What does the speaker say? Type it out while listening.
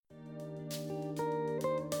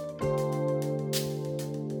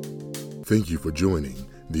Thank you for joining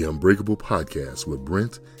the Unbreakable Podcast with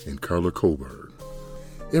Brent and Carla Coburns.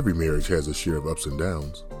 Every marriage has a share of ups and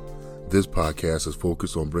downs. This podcast is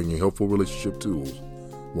focused on bringing helpful relationship tools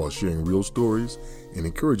while sharing real stories and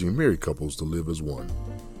encouraging married couples to live as one.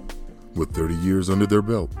 With 30 years under their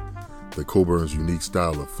belt, the Coburns' unique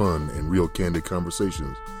style of fun and real candid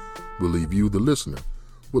conversations will leave you, the listener,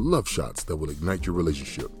 with love shots that will ignite your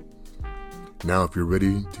relationship. Now, if you're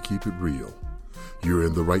ready to keep it real, you're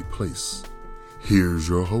in the right place. Here's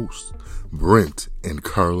your host, Brent and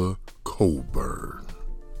Carla Coburn.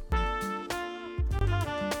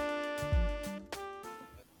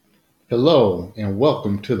 Hello, and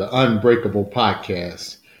welcome to the Unbreakable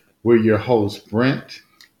Podcast. We're your hosts, Brent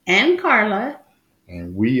and Carla.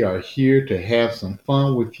 And we are here to have some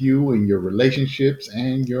fun with you in your relationships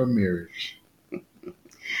and your marriage.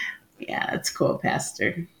 Yeah, that's cool,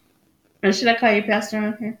 Pastor. Or should I call you Pastor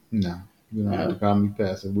on here? No, you don't have to call me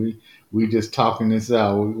Pastor. We just talking this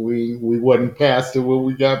out. We wasn't pastor when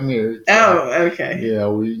we got married. So, okay. Yeah,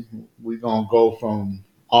 we gonna go from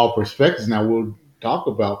all perspectives. Now we'll talk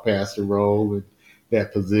about pastor role and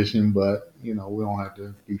that position, but we don't have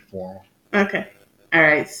to be formal. Okay. All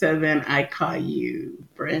right. So then I call you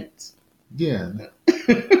Brent. Yeah.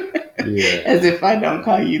 Yeah. As if I don't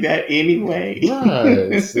call you that anyway.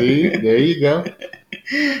 Right. See, there you go.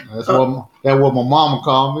 That's what my mama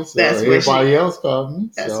called me. So that's everybody else called me.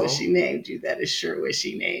 That's what she named you. That is sure what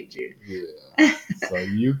she named you. Yeah. So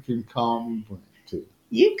you can call me Brent too.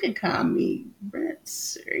 You could call me Brent,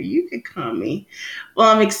 sir. You could call me. Well,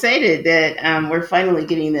 I'm excited that we're finally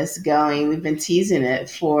getting this going. We've been teasing it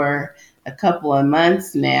for a couple of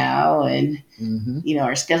months now, and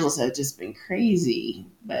our schedules have just been crazy.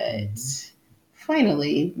 But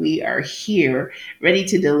finally, we are here, ready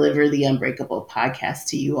to deliver the Unbreakable Podcast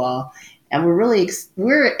to you all. And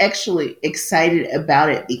we're actually excited about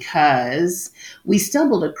it because we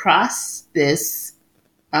stumbled across this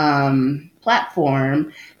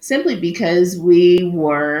platform simply because we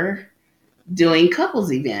were doing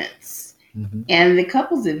couples events. And the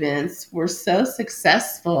couples events were so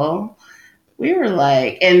successful. We were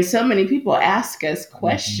like, and so many people ask us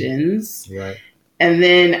questions. Right. And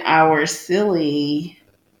then our silly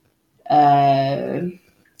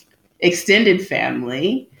extended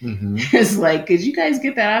family is like, could you guys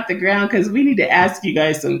get that off the ground? Because we need to ask you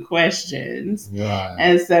guys some questions. Right.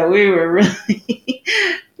 And so we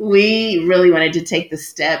really wanted to take the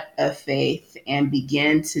step of faith and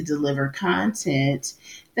begin to deliver content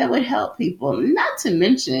that would help people. Not to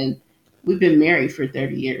mention, we've been married for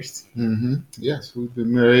 30 years. Yes, we've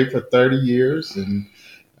been married for 30 years, and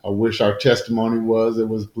I wish our testimony was it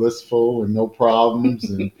was blissful and no problems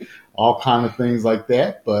and all kind of things like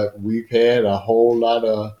that. But we've had a whole lot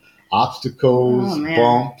of obstacles,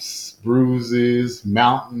 bumps, bruises,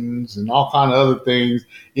 mountains, and all kind of other things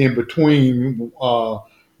in between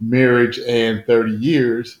marriage and 30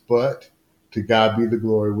 years. But to God be the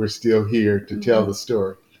glory, we're still here to tell the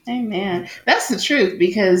story. Amen. That's the truth,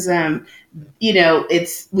 because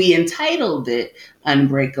we entitled it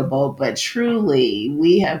Unbreakable, but truly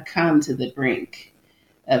we have come to the brink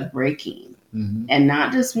of breaking, and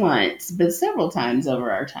not just once, but several times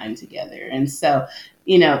over our time together. And so,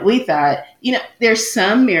 we thought, there's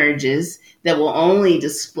some marriages that will only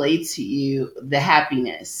display to you the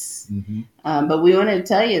happiness, but we want to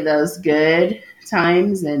tell you those good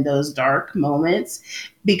times and those dark moments,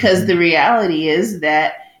 because the reality is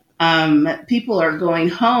that people are going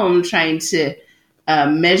home trying to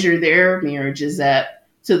measure their marriages up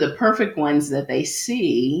to the perfect ones that they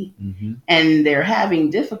see, and they're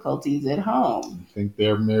having difficulties at home. I think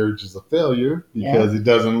their marriage is a failure because it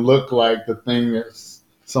doesn't look like the thing that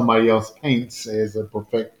somebody else paints as a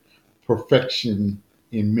perfection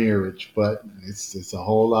in marriage, but it's a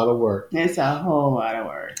whole lot of work. It's a whole lot of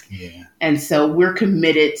work. Yeah. And so we're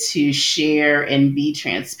committed to share and be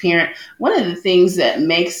transparent. One of the things that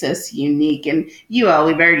makes us unique, and we've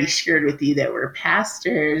already shared with you that we're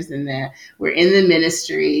pastors and that we're in the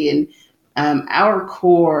ministry, and our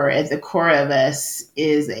core, at the core of us,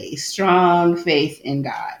 is a strong faith in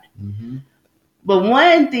God. But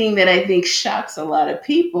one thing that I think shocks a lot of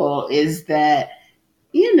people is that,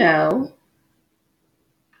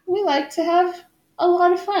 we like to have a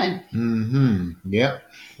lot of fun. Yep.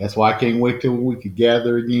 That's why I can't wait till we could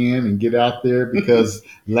gather again and get out there, because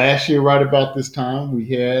last year, right about this time, we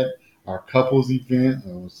had our couples event.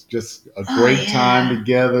 It was just a great time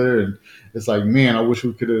together. And it's like, man, I wish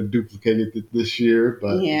we could have duplicated it this year.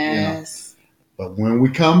 But, but when we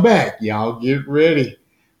come back, y'all get ready.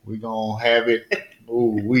 We're going to have it.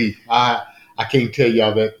 I can't tell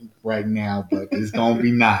y'all that right now, but it's going to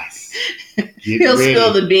be nice. He'll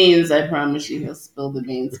spill the beans. I promise you, he'll spill the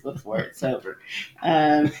beans before it's over.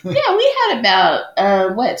 Yeah, we had about,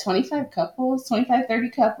 25 couples, 25, 30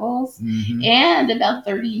 couples, and about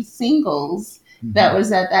 30 singles that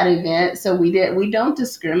was at that event. So we don't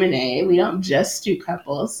discriminate. We don't just do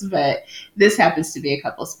couples, but this happens to be a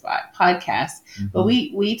couples podcast. But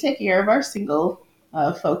we take care of our single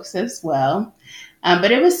folks as well.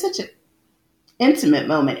 But it was such an intimate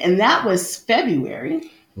moment. And that was February.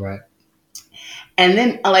 Right. And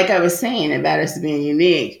then, like I was saying about us being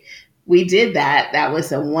unique, we did that. That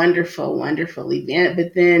was a wonderful, wonderful event.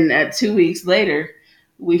 But then 2 weeks later,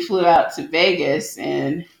 we flew out to Vegas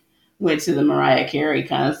and went to the Mariah Carey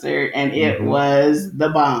concert, and it was the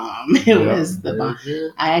bomb. It was the bomb.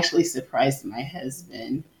 Good. I actually surprised my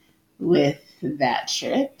husband with that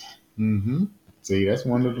trip. See, that's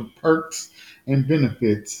one of the perks and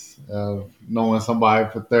benefits of knowing somebody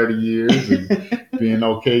for 30 years and being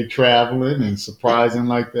okay traveling and surprising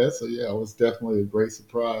like that. So yeah, it was definitely a great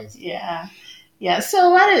surprise. Yeah.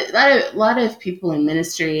 So a lot of people in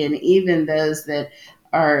ministry, and even those that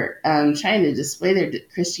are trying to display their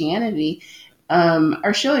Christianity,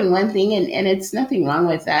 are showing one thing, and it's nothing wrong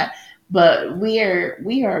with that. But we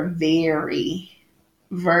are very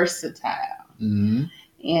versatile,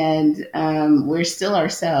 and we're still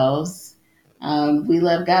ourselves. We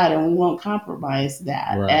love God, and we won't compromise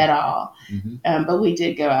that at all. But we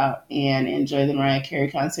did go out and enjoy the Mariah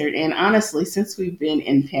Carey concert. And honestly, since we've been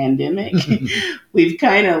in pandemic, we've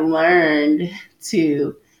kind of learned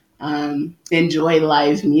to enjoy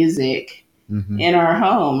live music in our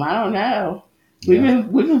home. I don't know. We've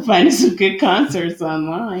been finding some good concerts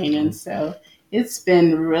online, and so it's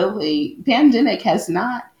been really, pandemic has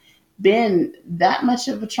not been that much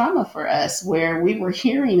of a trauma for us, where we were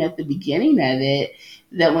hearing at the beginning of it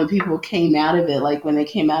that when people came out of it, like when they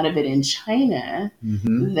came out of it in China,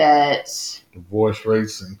 that divorce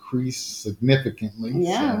rates increased significantly.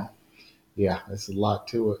 Yeah. So, yeah, there's a lot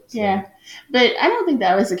to it. So. Yeah. But I don't think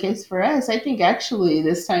that was the case for us. I think actually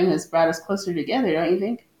this time has brought us closer together, don't you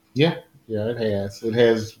think? Yeah, it has. It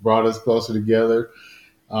has brought us closer together,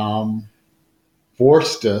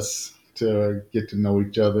 forced us to get to know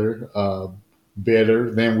each other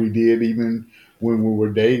better than we did even when we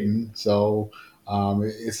were dating. So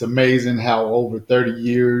it's amazing how over 30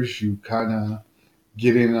 years you kind of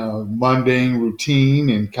get in a mundane routine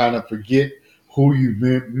and kind of forget who you've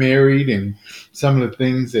married and some of the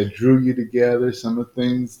things that drew you together, some of the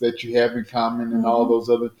things that you have in common, and all those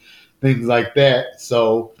other things like that.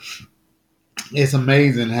 So it's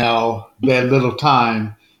amazing how that little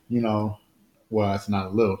time, well, it's not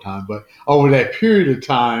a little time, but over that period of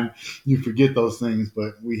time, you forget those things.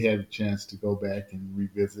 But we had a chance to go back and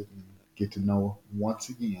revisit and get to know once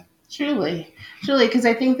again. Truly, because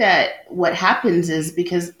I think that what happens is,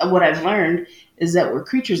 because what I've learned is that we're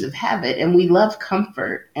creatures of habit and we love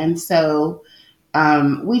comfort. And so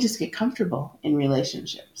we just get comfortable in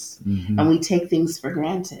relationships and we take things for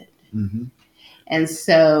granted. And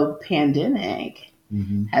so pandemic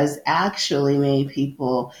has actually made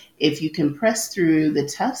people, if you can press through the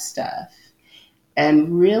tough stuff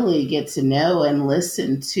and really get to know and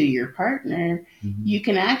listen to your partner, you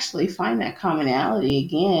can actually find that commonality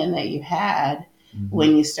again that you had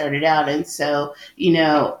when you started out. And so,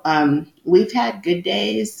 we've had good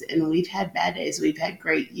days and we've had bad days. We've had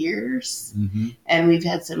great years and we've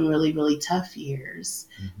had some really, really tough years.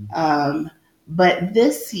 But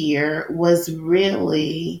this year was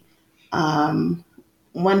really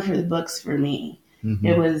one for the books for me.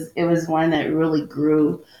 It was one that really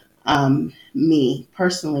grew me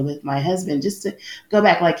personally with my husband, just to go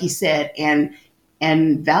back, like he said, and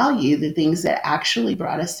value the things that actually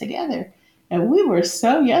brought us together. And we were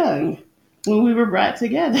so young when we were brought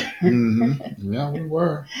together. Yeah, we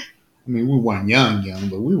were. I mean, we weren't young,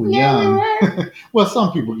 but we were young. We were. Well,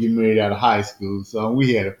 some people get married out of high school, so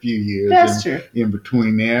we had a few years in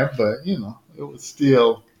between there. But, it was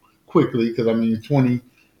still quickly, because,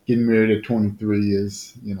 getting married at 23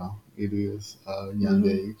 is, it is a young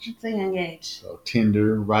age. It's a young age. So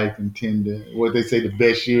ripe and tender. What they say, the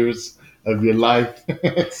best years of your life.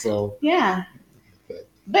 So yeah.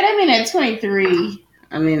 But at 23,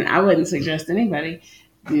 I wouldn't suggest anybody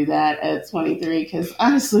do that at 23, because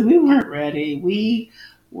honestly, we weren't ready. We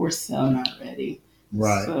were so not ready.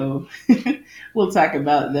 Right. So we'll talk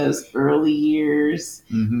about those early years.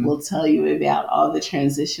 We'll tell you about all the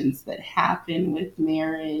transitions that happen with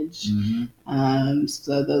marriage.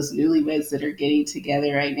 So those newlyweds that are getting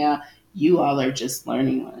together right now, you all are just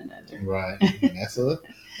learning one another. Right. And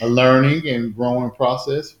a learning and growing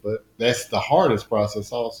process, but that's the hardest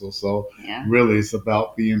process also. So really it's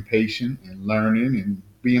about being patient and learning and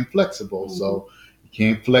being flexible. Mm-hmm. So you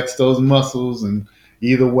can't flex those muscles, and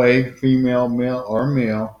either way, female, male, or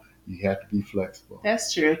male, you have to be flexible.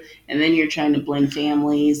 That's true. And then you're trying to blend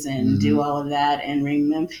families and do all of that, and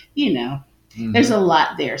remember, there's a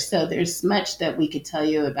lot there. So there's much that we could tell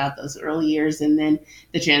you about those early years, and then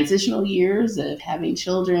the transitional years of having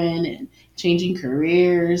children and changing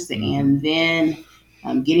careers, and then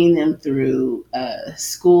getting them through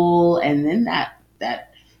school, and then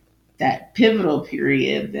that pivotal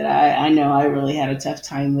period that I know I really had a tough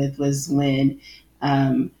time with was when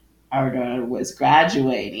our daughter was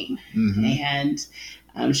graduating, and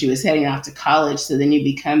she was heading off to college. So then you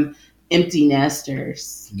become empty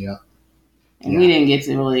nesters. Yeah. And we didn't get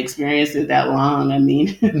to really experience it that long. I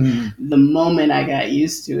mean, the moment I got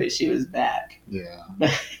used to it, she was back. Yeah.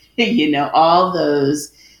 But, all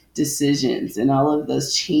those decisions and all of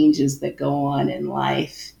those changes that go on in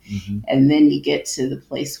life. And then you get to the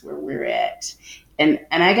place where we're at. And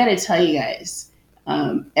I got to tell you guys,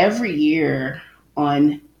 every year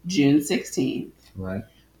on June 16th, right,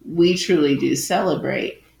 we truly do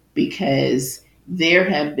celebrate, because there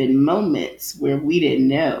have been moments where we didn't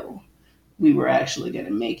know we were actually going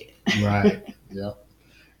to make it. Right. Yeah.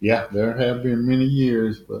 Yeah. There have been many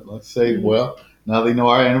years, but let's say, well, now they know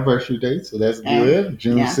our anniversary date, so that's good.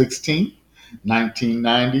 June 16th,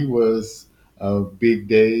 1990 was a big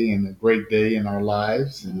day and a great day in our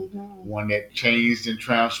lives, and one that changed and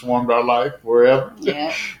transformed our life forever.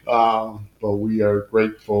 Yeah. But we are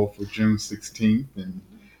grateful for June 16th, and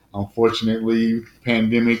unfortunately,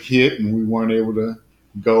 pandemic hit, and we weren't able to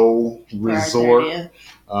go resort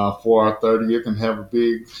for our 30th and have a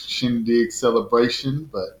big shindig celebration,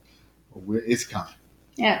 but it's coming.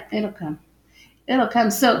 Yeah, it'll come. It'll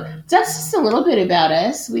come. So that's just a little bit about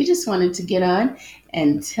us. We just wanted to get on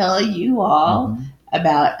and tell you all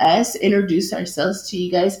about us, introduce ourselves to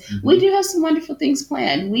you guys. We do have some wonderful things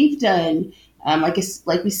planned. We've done,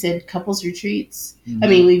 like we said, couples retreats. I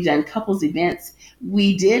mean, we've done couples events.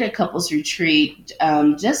 We did a couples retreat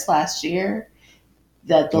just last year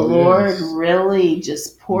that the Lord really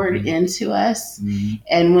just poured into us.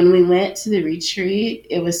 And when we went to the retreat,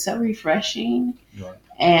 it was so refreshing. Right.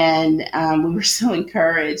 And we were so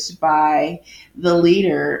encouraged by the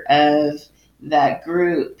leader of that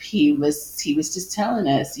group. He was just telling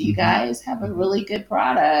us, you guys have a really good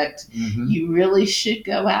product. You really should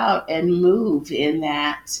go out and move in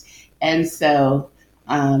that. And so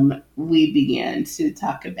we began to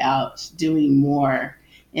talk about doing more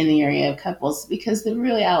in the area of couples, because the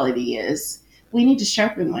reality is we need to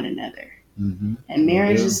sharpen one another. And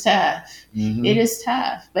marriage is tough. It is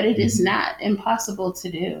tough, but it is not impossible to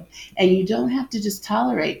do. And you don't have to just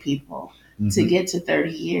tolerate people to get to 30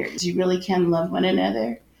 years. You really can love one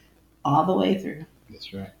another all the way through.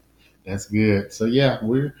 That's right. That's good. So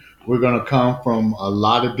we're going to come from a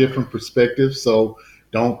lot of different perspectives. So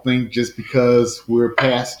don't think just because we're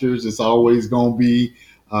pastors, it's always going to be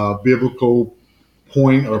biblical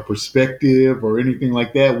point or perspective or anything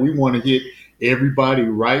like that. We want to hit everybody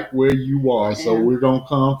right where you are. So we're going to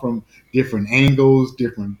come from different angles,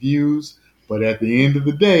 different views. But at the end of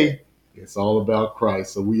the day, it's all about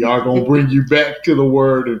Christ. So we are going to bring you back to the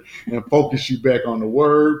Word and focus you back on the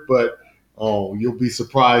Word. But you'll be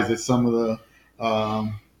surprised at some of the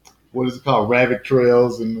what is it called, rabbit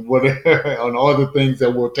trails and whatever, and other things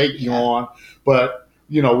that will take you on. But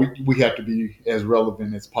we have to be as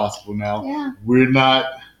relevant as possible now. Yeah. We're not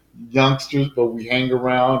youngsters, but we hang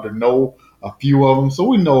around and know a few of them. So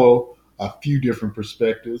we know a few different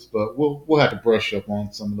perspectives, but we'll have to brush up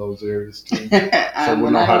on some of those areas too. So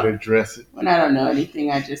we'll know how to address it. When I don't know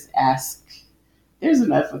anything, I just ask. There's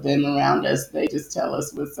enough of them around us. They just tell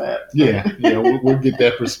us what's up. Yeah. We'll get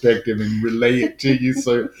that perspective and relay it to you.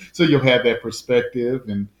 So you'll have that perspective.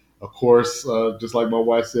 And of course, just like my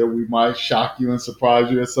wife said, we might shock you and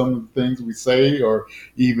surprise you at some of the things we say or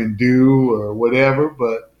even do or whatever.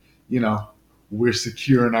 But, we're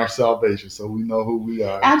secure in our salvation, so we know who we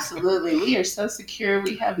are. Absolutely. We are so secure.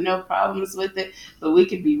 We have no problems with it, but we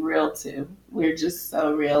can be real too. We're just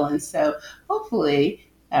so real. And so hopefully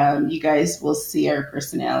you guys will see our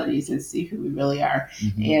personalities and see who we really are.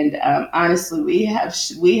 And honestly, we have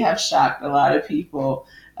shocked a lot of people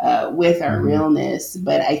with our realness,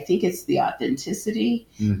 but I think it's the authenticity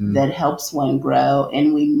that helps one grow,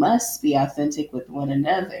 and we must be authentic with one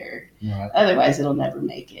another. Right. Otherwise, it'll never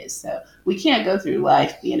make it. So we can't go through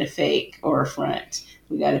life being a fake or a front.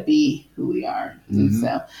 We got to be who we are. And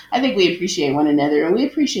so I think we appreciate one another, and we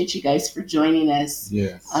appreciate you guys for joining us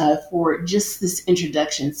for just this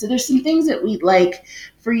introduction. So there's some things that we'd like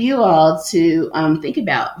for you all to think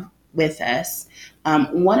about with us.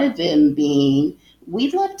 One of them being,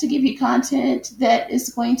 we'd love to give you content that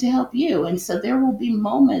is going to help you. And so there will be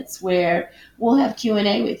moments where we'll have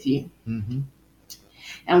Q&A with you. Mm-hmm.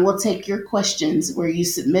 And we'll take your questions where you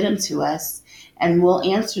submit them to us, and we'll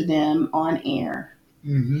answer them on air.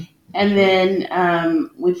 Mm-hmm. And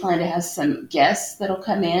then we plan to have some guests that'll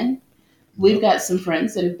come in. We've got some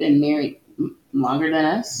friends that have been married longer than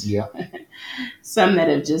us. Yeah. Some that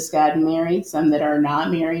have just gotten married, some that are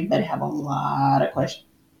not married but have a lot of questions.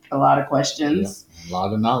 Yeah, a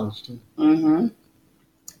lot of knowledge too. Mm-hmm.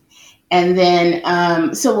 And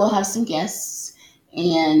then, so we'll have some guests,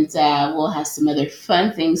 and we'll have some other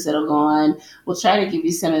fun things that'll go on. We'll try to give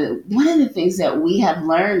you one of the things that we have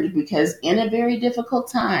learned, because in a very difficult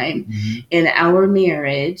time in our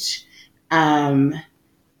marriage,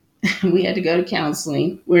 we had to go to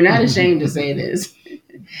counseling. We're not ashamed to say this,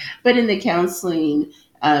 but in the counseling,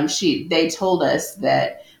 they told us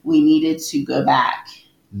that we needed to go back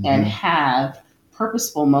and have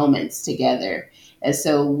purposeful moments together. And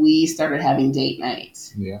so we started having date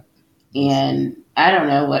nights. Yeah. And I don't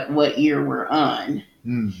know what year we're on.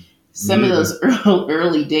 Some of those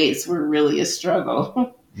early dates were really a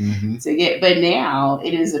struggle to get. But now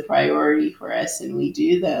it is a priority for us, and we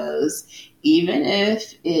do those. Even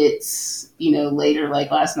if it's, later,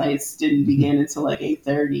 like last night's didn't begin until like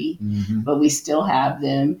 8:30, but we still have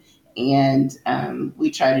them. And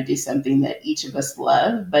we try to do something that each of us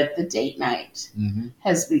love. But the date night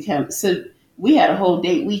has become, so we had a whole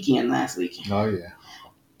date weekend last weekend. Oh, yeah.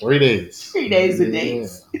 3 days. 3 days of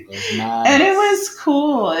dates. That's nice. And it was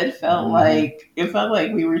cool. It felt like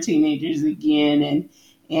we were teenagers again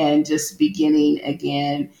and just beginning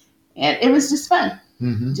again. And it was just fun.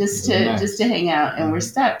 Just to hang out. And we're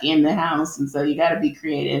stuck in the house, and so you got to be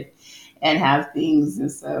creative and have things.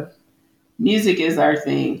 And so music is our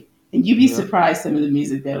thing. And you'd be surprised some of the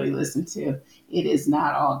music that we listen to. It is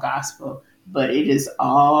not all gospel, but it is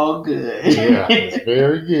all good. Yeah, it's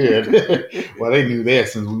very good. Well, they knew that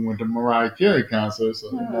since we went to Mariah Carey concert, so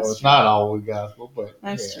it's not always gospel, but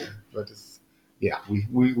that's true. But it's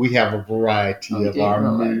we have a variety of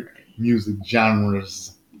our music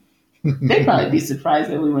genres. They'd probably be surprised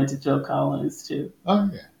that we went to Phil Collins too. Oh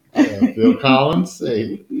yeah, Phil Collins.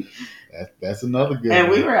 Hey, that's another good. And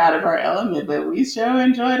we were out of our element, but we sure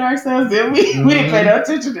enjoyed ourselves. Didn't we? We didn't pay no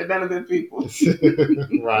attention to none of the people.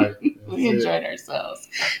 Right. We enjoyed ourselves.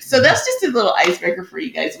 So that's just a little icebreaker for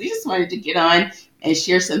you guys. We just wanted to get on and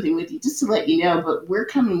share something with you, just to let you know. But we're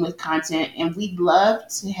coming with content, and we'd love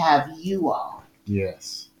to have you all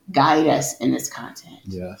guide us in this content.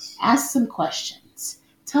 Yes. Ask some questions.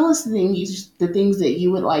 Tell us the things that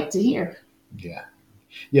you would like to hear.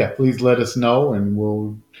 Yeah. Please let us know, and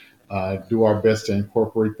we'll do our best to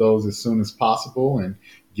incorporate those as soon as possible and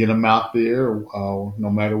get them out there. No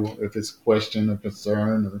matter if it's a question, a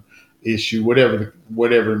concern, or issue, whatever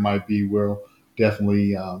it might be, we'll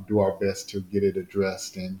definitely do our best to get it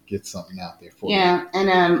addressed and get something out there for you. Yeah,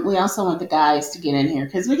 and we also want the guys to get in here,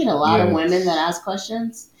 because we get a lot of women that ask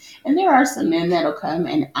questions. And there are some men that'll come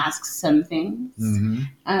and ask some things,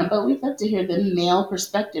 but we'd love to hear the male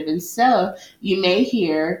perspective. And so you may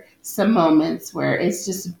hear some moments where it's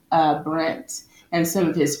just Brent and some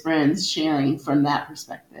of his friends sharing from that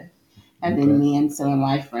perspective. And then me and some of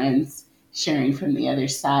my friends sharing from the other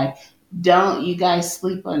side. Don't you guys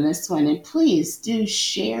sleep on this one. And please do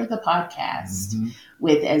share the podcast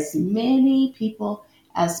with as many people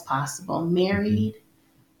as possible. Married,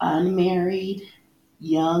 unmarried,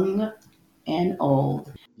 young and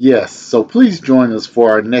old. Yes, so please join us for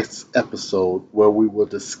our next episode, where we will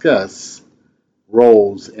discuss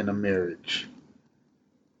roles in a marriage.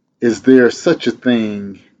 Is there such a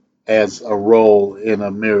thing as a role in a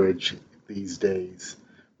marriage these days?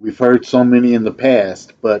 We've heard so many in the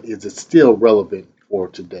past, but is it still relevant for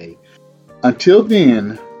today? Until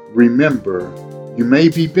then, remember, you may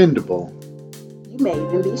be bendable. You may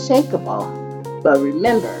even be shakeable. But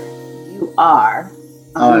remember, you are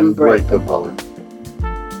unbreakable.